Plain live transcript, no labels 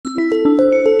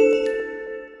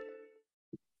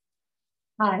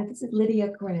Hi, this is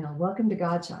Lydia Cornell. Welcome to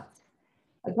God Shots.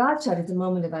 A God Shot is a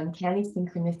moment of uncanny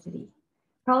synchronicity.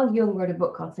 Carl Jung wrote a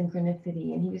book called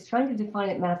Synchronicity, and he was trying to define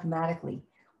it mathematically.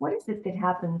 What is it that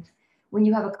happens when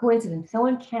you have a coincidence so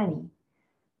uncanny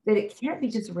that it can't be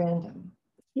just random?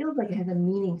 It feels like it has a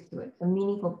meaning to it, a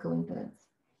meaningful coincidence.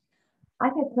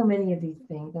 I've had so many of these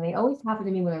things, and they always happen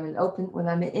to me when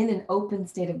I'm in an open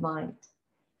state of mind,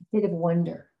 a state of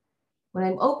wonder, when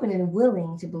I'm open and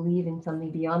willing to believe in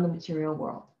something beyond the material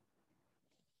world.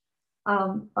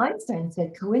 Einstein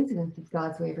said coincidence is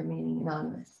God's way of remaining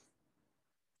anonymous.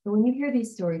 So when you hear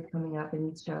these stories coming up in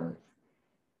these shows,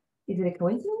 is it a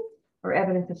coincidence or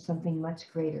evidence of something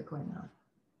much greater going on?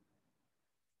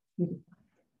 You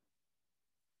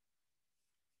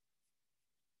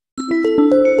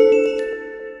decide.